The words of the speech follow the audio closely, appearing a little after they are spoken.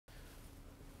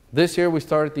This year we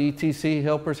started the ETC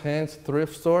Helpers Hands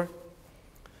Thrift Store.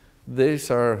 These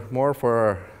are more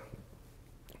for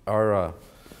our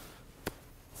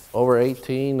over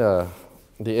 18, the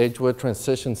Edgewood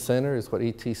Transition Center is what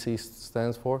ETC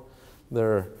stands for.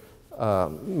 They're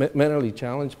mentally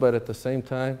challenged, but at the same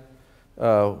time,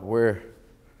 what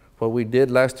we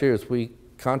did last year is we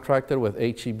contracted with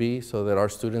HEB so that our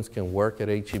students can work at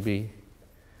HEB.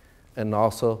 And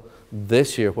also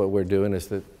this year what we're doing is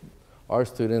that our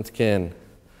students can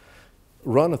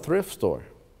run a thrift store.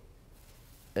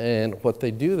 And what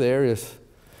they do there is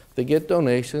they get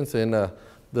donations, and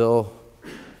they'll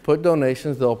put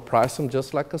donations, they'll price them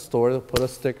just like a store, they'll put a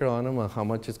sticker on them on how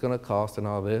much it's going to cost and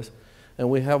all this. And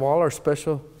we have all our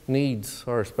special needs,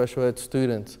 our special ed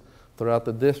students throughout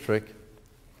the district.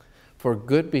 For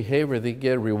good behavior, they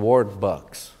get reward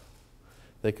bucks.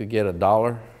 They could get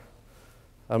 $1.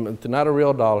 Not a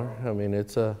real dollar. I mean,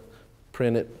 it's a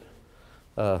printed,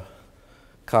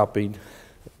 copied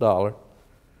dollar,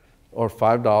 or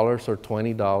 $5 or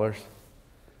 $20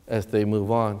 as they move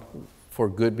on for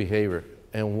good behavior.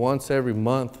 And once every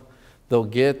month, they'll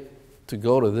get to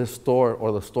go to this store,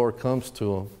 or the store comes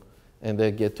to them, and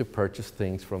they get to purchase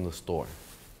things from the store.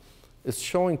 It's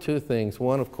showing two things.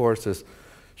 One, of course, is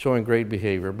showing great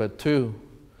behavior, but two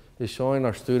is showing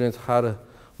our students how to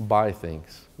buy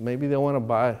things. Maybe they want to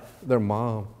buy their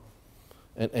mom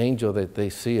an angel that they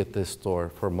see at this store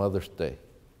for Mother's Day.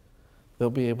 They'll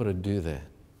be able to do that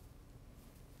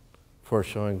for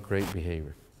showing great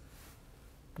behavior.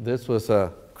 This was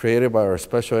created by our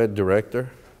special ed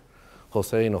director,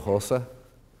 Jose Hinojosa,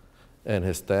 and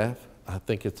his staff. I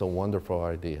think it's a wonderful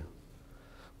idea.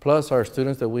 Plus, our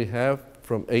students that we have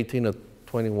from 18 to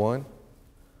 21,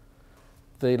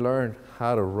 they learn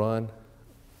how to run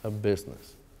a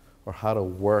business or how to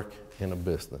work in a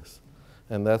business.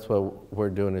 And that's what we're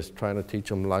doing, is trying to teach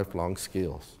them lifelong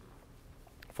skills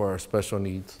for our special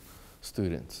needs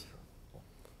students.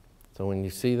 So when you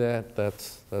see that,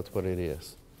 that's what it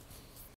is.